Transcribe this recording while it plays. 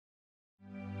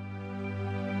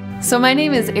So my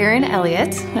name is Erin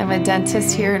Elliott. I'm a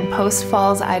dentist here in Post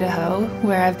Falls, Idaho,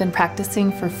 where I've been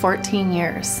practicing for 14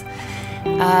 years.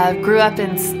 Grew up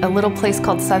in a little place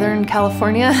called Southern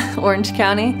California, Orange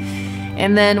County,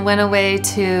 and then went away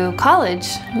to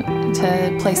college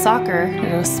to play soccer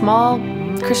at a small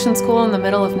Christian school in the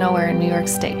middle of nowhere in New York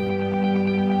State.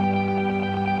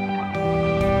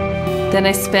 Then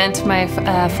I spent my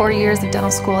 4 years of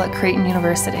dental school at Creighton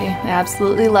University. I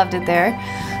absolutely loved it there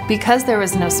because there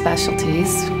was no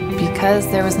specialties, because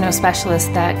there was no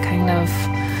specialist that kind of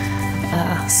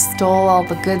stole all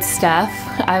the good stuff.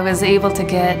 I was able to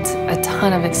get a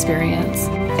ton of experience,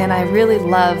 and I really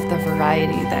love the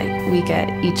variety that we get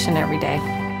each and every day.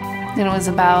 And it was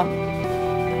about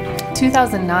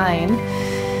 2009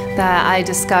 that I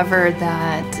discovered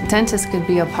that dentists could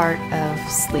be a part of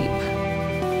sleep.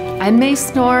 I may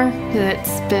snore,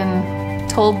 it's been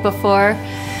told before,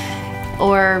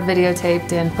 or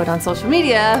videotaped and put on social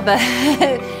media, but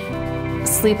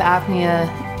sleep apnea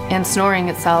and snoring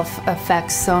itself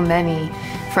affects so many.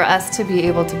 For us to be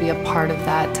able to be a part of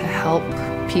that to help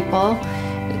people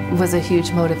was a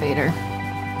huge motivator.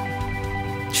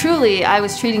 Truly, I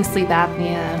was treating sleep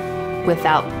apnea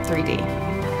without 3D.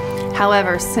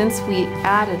 However, since we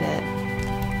added it,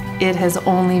 it has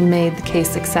only made the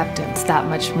case acceptance that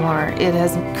much more. It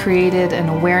has created an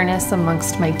awareness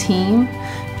amongst my team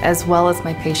as well as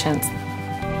my patients.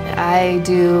 I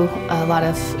do a lot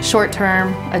of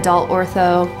short-term adult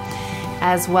ortho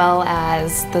as well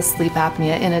as the sleep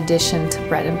apnea in addition to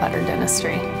bread and butter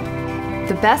dentistry.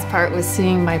 The best part was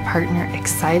seeing my partner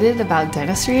excited about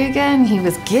dentistry again. He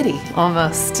was giddy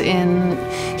almost.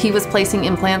 He was placing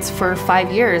implants for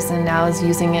 5 years and now is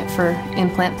using it for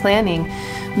implant planning.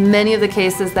 Many of the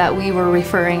cases that we were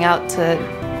referring out to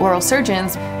oral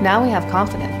surgeons, now we have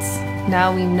confidence.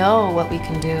 Now we know what we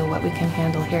can do, what we can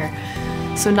handle here.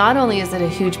 So not only is it a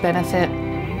huge benefit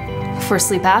for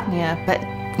sleep apnea, but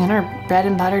in our bread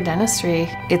and butter dentistry,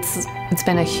 it's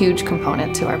been a huge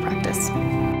component to our practice.